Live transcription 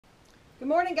Good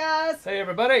morning, guys. Hey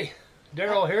everybody,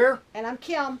 Daryl here. And I'm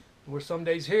Kim. We're some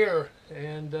days here,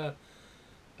 and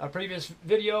our previous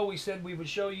video we said we would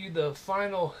show you the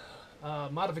final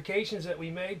modifications that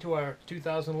we made to our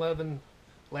 2011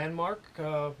 Landmark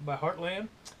by Heartland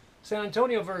San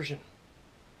Antonio version.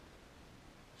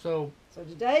 So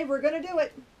today we're going to do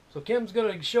it. So Kim's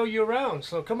going to show you around,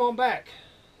 so come on back,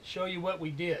 show you what we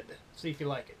did, see if you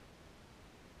like it.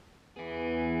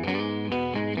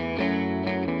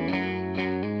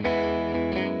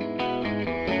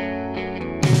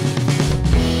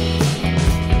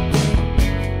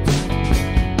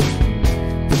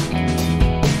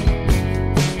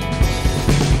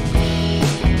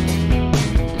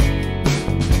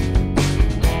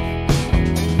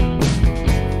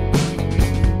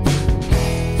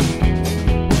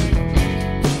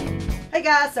 Hey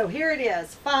guys, so here it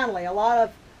is. Finally, a lot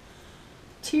of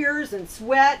tears and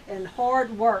sweat and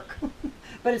hard work,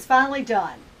 but it's finally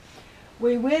done.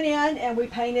 We went in and we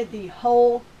painted the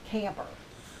whole camper.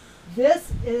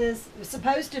 This is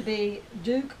supposed to be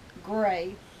Duke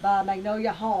Gray by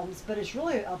Magnolia Homes, but it's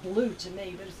really a blue to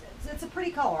me, but it's a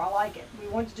pretty color. I like it. We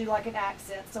wanted to do like an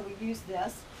accent, so we used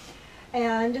this.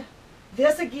 And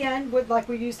this again, like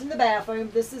we used in the bathroom,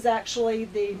 this is actually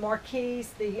the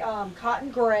Marquise, the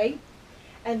cotton gray.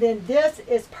 And then this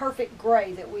is perfect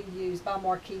gray that we use by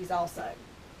Marquise also.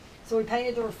 So we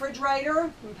painted the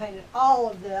refrigerator, we painted all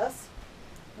of this.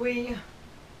 We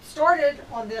started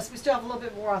on this, we still have a little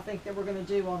bit more I think that we're going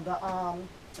to do on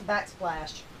the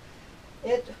backsplash.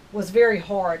 It was very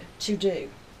hard to do.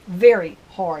 Very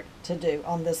hard to do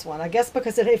on this one. I guess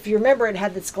because if you remember, it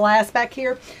had this glass back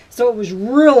here, so it was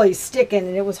really sticking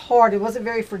and it was hard. It wasn't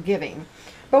very forgiving.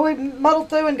 But we muddled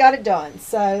through and got it done,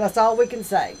 so that's all we can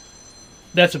say.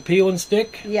 That's a peel and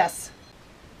stick? Yes.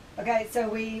 Okay, so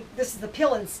this is the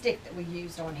peel and stick that we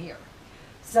used on here.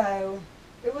 So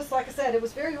it was, like I said, it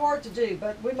was very hard to do,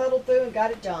 but we muddled through and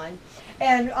got it done.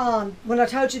 And when I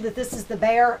told you that this is the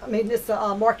Bear, I mean this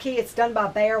Marquee, it's done by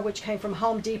Bear, which came from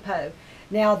Home Depot.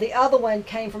 Now the other one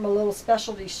came from a little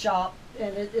specialty shop,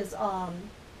 and it is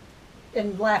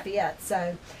in Lafayette.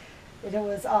 So it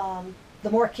was the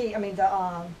Marquee, I mean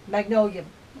the Magnolia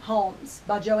Homes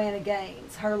by Joanna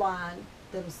Gaines, her line.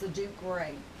 That was the Duke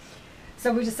Gray.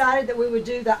 So we decided that we would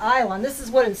do the island. This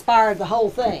is what inspired the whole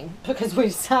thing, because we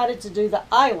decided to do the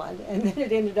island, and then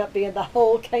it ended up being the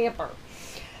whole camper.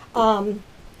 So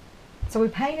we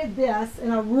painted this,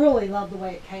 and I really love the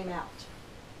way it came out.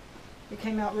 It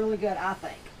came out really good, I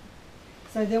think.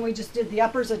 So then we just did the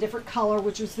uppers a different color,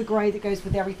 which was the gray that goes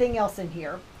with everything else in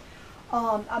here.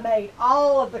 I made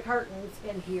all of the curtains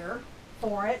in here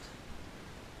for it.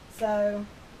 So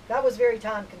that was very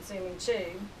time consuming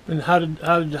too. And how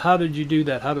did you do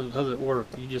that? How does it work?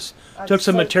 You just took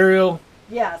some material?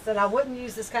 Yes, and I wouldn't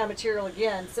use this kind of material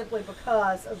again simply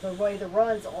because of the way the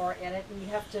runs are in it, and you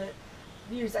have to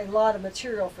use a lot of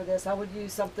material for this. I would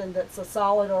use something that's a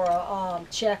solid or a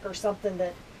check or something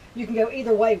that you can go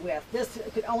either way with. This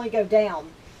could only go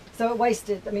down, so it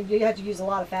wasted. I mean, you had to use a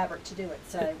lot of fabric to do it.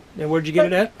 So. And where'd you get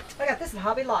it at? I got this at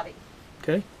Hobby Lobby.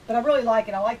 Okay. But I really like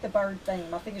it. I like the bird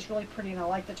theme. I think it's really pretty, and I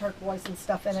like the turquoise and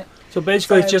stuff in it. So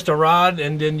basically it's just a rod,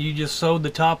 and then you just sewed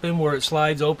the top in where it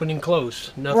slides open and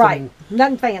closed. Nothing, right.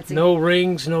 Nothing fancy. No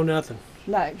rings, no nothing.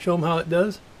 No. Show them how it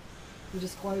does. You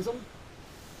just close them.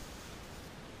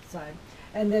 So,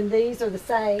 and then these are the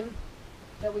same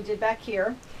that we did back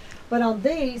here. But on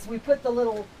these, we put the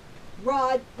little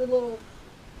rod, the little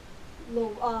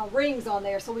rings on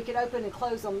there so we could open and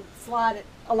close them, slide it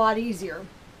a lot easier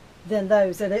than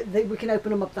those, and we can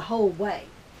open them up the whole way.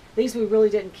 These we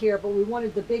really didn't care, but we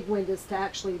wanted the big windows to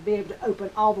actually be able to open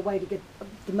all the way to get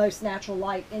the most natural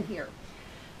light in here.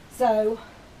 So,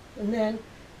 and then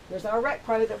there's our Rec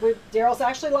Pro that Daryl's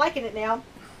actually liking it now.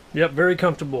 Yep, very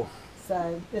comfortable.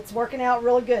 So it's working out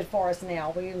really good for us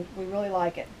now. We really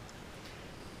like it.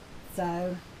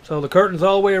 So the curtains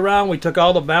all the way around. We took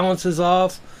all the balances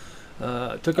off.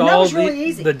 Took all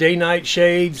the day-night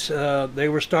shades. They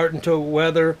were starting to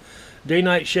weather.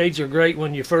 Day-night shades are great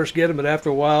when you first get them, but after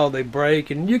a while they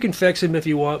break, and you can fix them if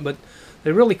you want, but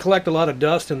they really collect a lot of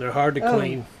dust and they're hard to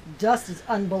clean. Dust is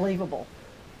unbelievable.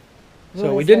 So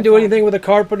really, we didn't do anything with the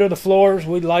carpet or the floors.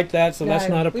 We liked that, so that's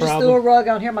not a problem. We just threw a rug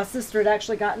on here. My sister had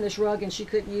actually gotten this rug and she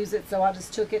couldn't use it, so I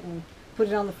just took it and put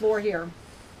it on the floor here.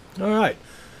 All right.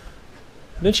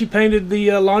 Then she painted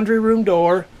the laundry room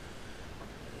door.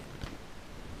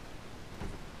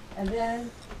 And then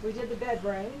we did the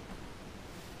bedroom.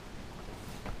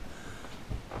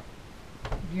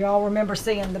 You all remember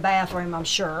seeing the bathroom, I'm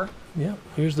sure. Yeah,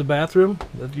 here's the bathroom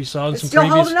that you saw in some previous... It's still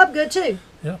holding up good, too.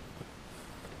 Yeah.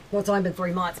 Well, it's only been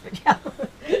 3 months, but yeah,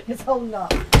 it's holding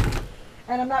up.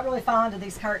 And I'm not really fond of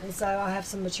these curtains, so I have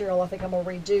some material. I think I'm going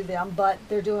to redo them, but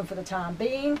they're doing for the time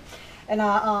being. And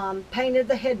I painted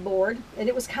the headboard, and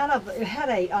it was kind of, it had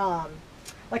a,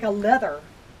 like a leather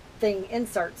thing,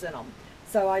 inserts in them.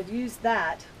 So I used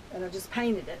that, and I just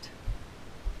painted it.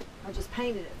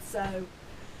 So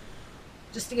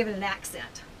just to give it an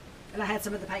accent. And I had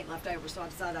some of the paint left over, so I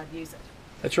decided I'd use it.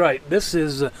 That's right. This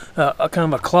is a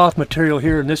kind of a cloth material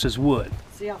here, and this is wood.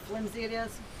 See how flimsy it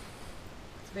is?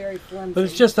 It's very flimsy. But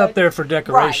it's just up there for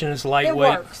decoration. Right. It's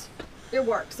lightweight. It works. It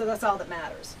works, so that's all that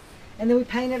matters. And then we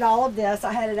painted all of this.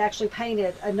 I had it actually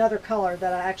painted another color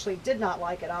that I actually did not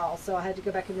like at all, so I had to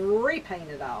go back and repaint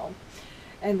it all.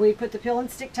 And we put the peel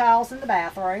and stick tiles in the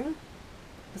bathroom,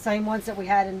 the same ones that we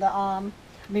had in the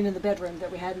in the bedroom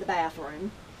that we had in the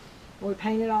bathroom. We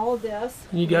painted all of this.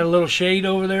 You got a little shade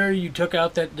over there. You took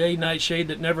out that day-night shade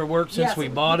that never worked since we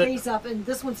bought it. These up, and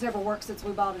this one's never worked since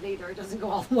we bought it either. It doesn't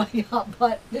go all the way up,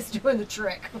 but it's doing the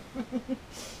trick.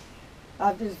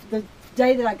 The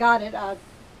day that I got it, I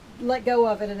let go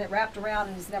of it, and it wrapped around,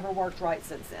 and it's never worked right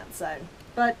since then. So,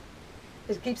 but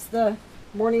it keeps the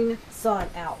morning sun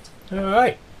out. All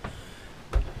right.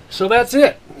 So that's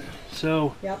it.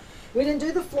 So. Yep. We didn't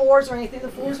do the floors or anything. The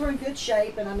floors were in good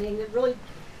shape, and I mean, it really.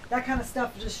 That kind of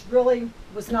stuff just really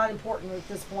was not important at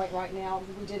this point right now.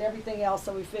 We did everything else,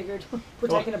 so we figured we're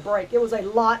taking a break. It was a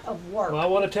lot of work. Well, I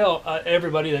want to tell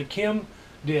everybody that Kim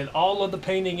did all of the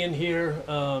painting in here.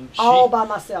 All by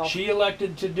myself. She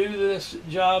elected to do this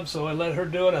job, so I let her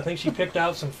do it. I think she picked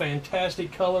out some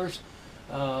fantastic colors.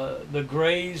 The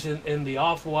grays and the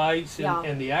off-whites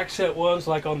and the accent ones,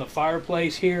 like on the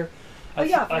fireplace here. Oh,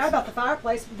 yeah, I forgot about the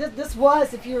fireplace. This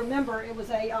was, if you remember, it was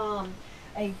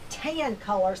a tan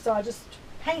color, so I just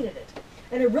painted it,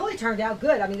 and it really turned out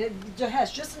good. I mean, it has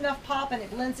just enough pop, and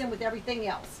it blends in with everything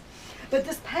else. But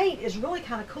this paint is really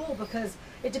kind of cool because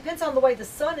it depends on the way the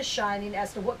sun is shining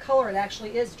as to what color it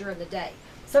actually is during the day.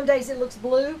 Some days it looks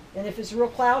blue, and if it's real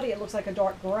cloudy, it looks like a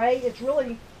dark gray. It's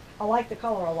really, I like the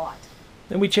color a lot.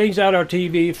 And we changed out our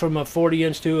TV from a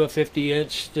 40-inch to a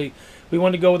 50-inch. We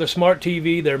wanted to go with a smart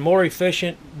TV. They're more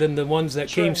efficient than the ones that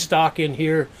came stock in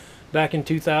here back in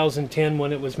 2010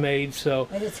 when it was made. So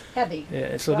and it's heavy.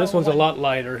 Yeah, so this one's a lot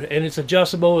lighter, and it's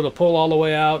adjustable. It'll pull all the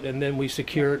way out, and then we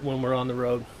secure it when we're on the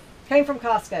road. Came from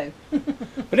Costco.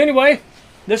 But anyway,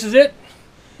 this is it.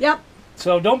 Yep.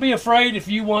 So don't be afraid if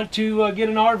you want to get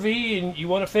an RV and you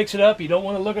want to fix it up. You don't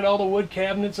want to look at all the wood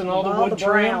cabinets and all the wood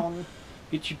trim.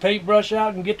 Get your paintbrush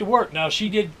out and get to work. Now, she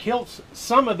did kilt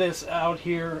some of this out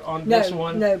here on this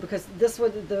one. No, because this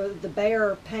one, the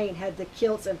bare paint had the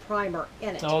kilts and primer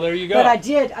in it. Oh, there you go. But I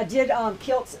did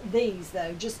kilts these,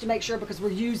 though, just to make sure, because we're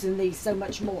using these so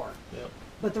much more. Yep.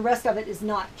 But the rest of it is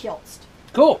not kilts.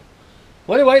 Cool.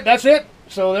 Well, anyway, that's it.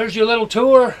 So there's your little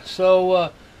tour.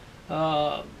 So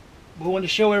we wanted to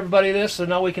show everybody this, so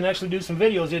now we can actually do some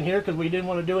videos in here, because we didn't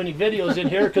want to do any videos in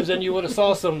here, because then you would have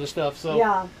saw some of the stuff. So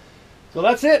yeah. So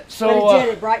that's it. So but it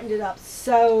did. It brightened it up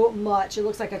so much. It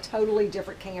looks like a totally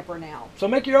different camper now. So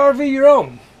make your RV your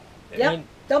own. Yep. And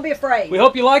don't be afraid. We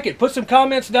hope you like it. Put some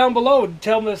comments down below and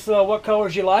tell us what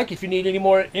colors you like. If you need any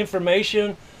more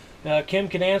information, Kim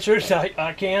can answer it.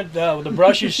 I can't. The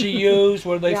brushes she used,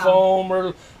 were they foam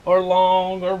or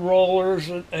long or rollers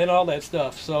and all that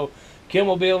stuff. So Kim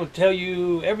will be able to tell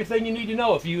you everything you need to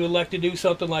know if you elect to do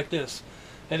something like this.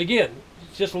 And again,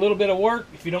 it's just a little bit of work.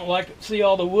 If you don't like to see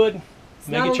all the wood, it's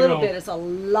not a little bit, it's a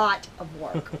lot of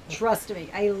work. Trust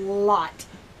me, a lot.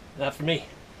 Not for me.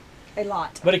 A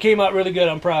lot. But it came out really good.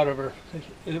 I'm proud of her.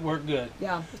 It worked good.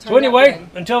 Yeah. So anyway,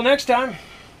 until next time.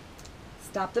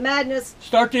 Stop the madness.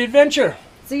 Start the adventure.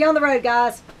 See you on the road,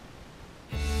 guys.